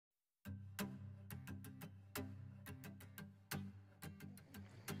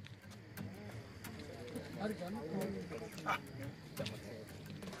Like to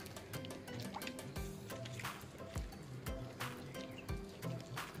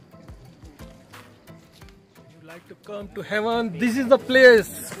come to heaven. This is the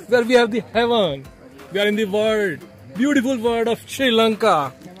place where we have the heaven. We are in the world, beautiful world of Sri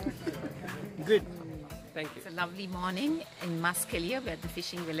Lanka. Good. Thank you. It's a lovely morning in Maskeliya. We're at the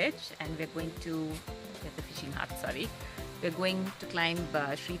fishing village and we're going to, at the fishing hut, sorry. We're going to climb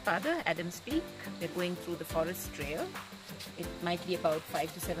Sri Adam's Peak. We're going through the forest trail. It might be about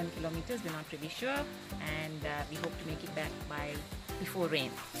 5 to 7 kilometers, we're not really sure. And we hope to make it back before rain.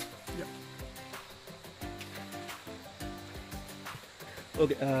 Yeah.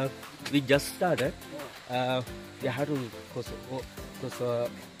 Okay, we just started. We have to cross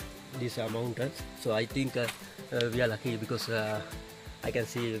these mountains. So I think we are lucky because I can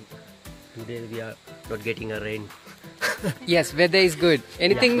see today we are not getting a rain. Yes, weather is good.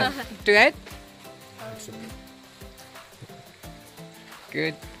 Anything to add?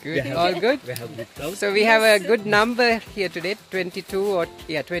 Good, good, all good. We have good clouds. So we have a good number here today, 22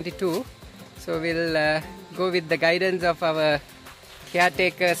 22. So we'll go with the guidance of our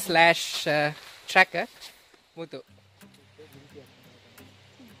caretaker slash tracker, Muthu.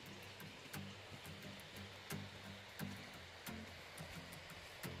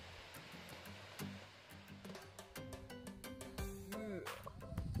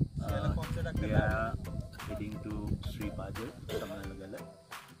 We are heading to Sri Lanka.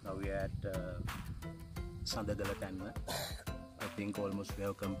 Now we are at Sadagalata. I think almost we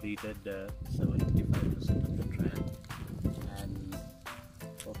have completed 75% of the trail, and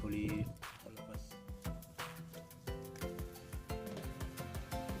hopefully all of us.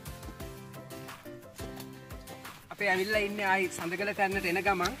 අපි ඇවිල්ලා ඉන්නේ ආයි සඳගල තැන්නට එන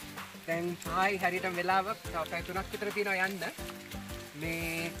ගමන්. දැන් ආයි හරියටම වෙලාවක් තව පැය 3ක් විතර තියෙනවා යන්න. මේ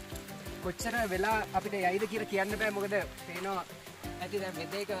කොච්චර වෙලා අපිට යයිද කියලා කියන්න බෑ මොකද පේනවා ඇති දැන්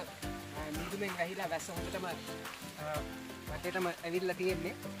මෙදේක නිදුමෙන් වැහිලා වැස්ස හොඳටම වටේටම ඇවිල්ලා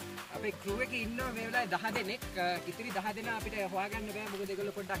තියෙන්නේ. අපේ ක්‍රූ එකේ ඉන්නවා මේ වෙලාවේ 10 දෙනෙක්. ඉතිරි 10 දෙනා අපිට හොයාගන්න බෑ මොකද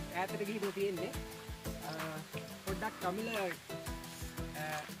ඒගොල්ලෝ පොඩ්ඩක් ඈතට ගිහින් තියෙන්නේ. පොඩ්ඩක් කමිල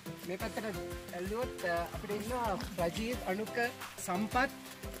මේ පැත්තට ඇල්ලුවොත් අපිට ඉන්නවා රජීව්, අනුක, සම්පත්,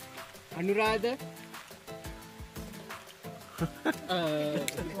 Anuradha,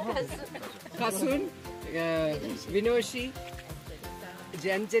 Kasun, Vinoshi,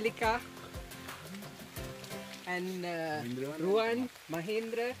 Janjalika, and Ruan,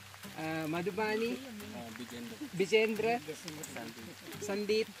 Mahendra, Madhubani, Bijendra,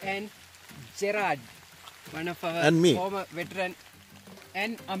 Sandeep, and Gerard, one of our former veteran,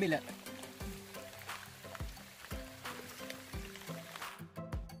 and Amila.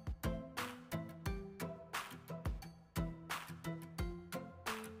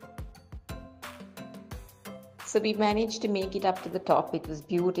 So we managed to make it up to the top. It was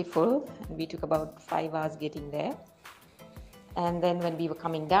beautiful. We took about 5 hours getting there. And then when we were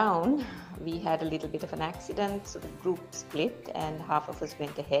coming down, we had a little bit of an accident. So the group split and half of us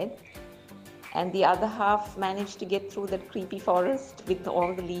went ahead. And the other half managed to get through that creepy forest with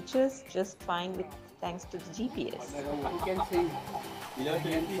all the leeches just fine thanks to the GPS. You can see.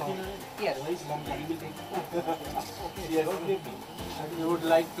 Yes. You would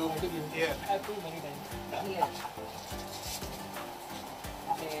like to hear. Yes.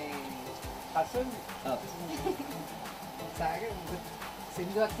 Kasun. Saya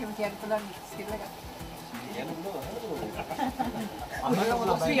sinduak yang kian pulang skill එක.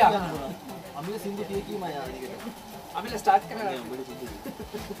 Ambil sindu tiga kima ya. Ambil start කරලා.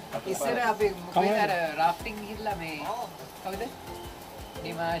 ඉස්සර අපි මොකද අර rafting ගිහිල්ලා මේ කවුද?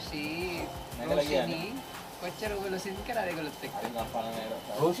 නිමාෂි, රෝෂිනි කොච්චර ඔයගොල්ලෝ සින්දු කරාද ඒගොල්ලොත් එක්ක?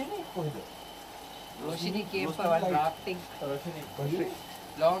 Roshini කොහෙද? Roshini came for one rafting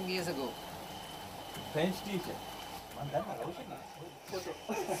long years ago. French teacher.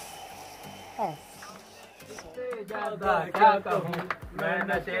 ज्यादा क्या कहूँ मैं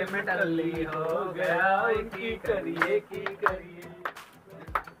नशे में टल्ली हो गया की करिए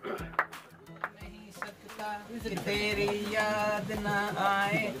नहीं सकता कि तेरी याद ना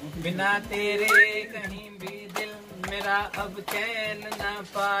आए बिना तेरे कहीं भी दिल मेरा अब चैन ना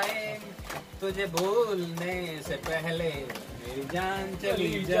पाए तुझे भूलने से पहले मेरी जान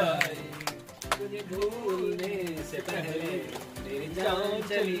चली जाए तुझे भूलने से पहले मेरी जान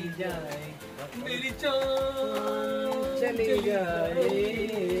चली जाए मेरी जान चली जाए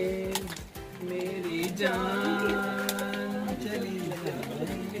मेरी जान चली जाए.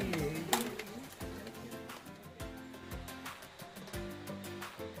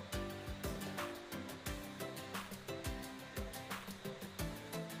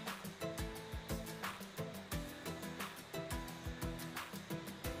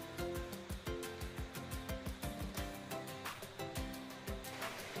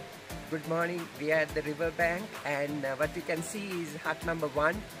 Good morning. We are at the river bank, and what you can see is hut number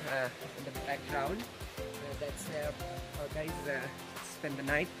 1 in the background. That's where our guys spend the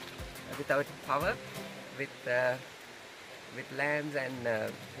night without power, with lamps and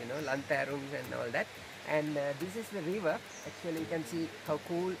you know, lanterns and all that. And this is the river. Actually, you can see how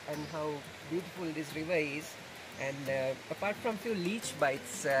cool and how beautiful this river is. And apart from few leech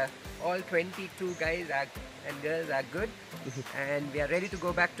bites, all 22 guys and girls are good. And we are ready to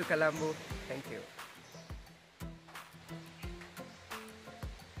go back to Colombo. Thank you.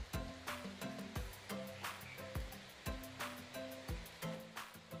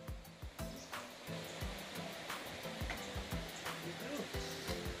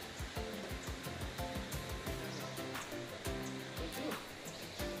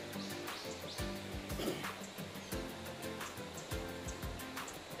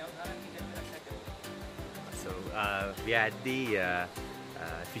 So we are at the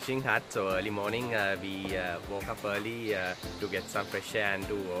fishing hut. So early morning we woke up early to get some fresh air and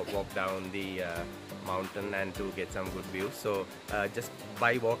to walk down the mountain and to get some good views. So just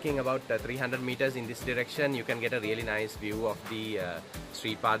by walking about 300 meters in this direction, you can get a really nice view of the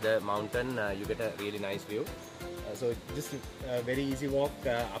Sri Lanka mountain. You get a really nice view. So just a very easy walk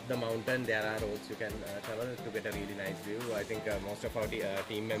up the mountain. There are roads you can travel to get a really nice view. I think most of our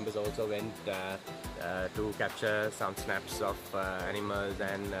team members also went to capture some snaps of animals,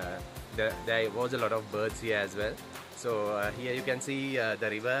 and there was a lot of birds here as well. So here you can see the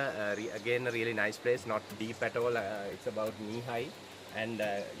river, again a really nice place, not deep at all, it's about knee high, and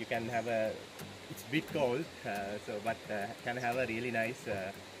you can have it's a bit cold, but can have a really nice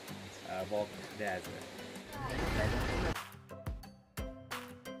walk there as well.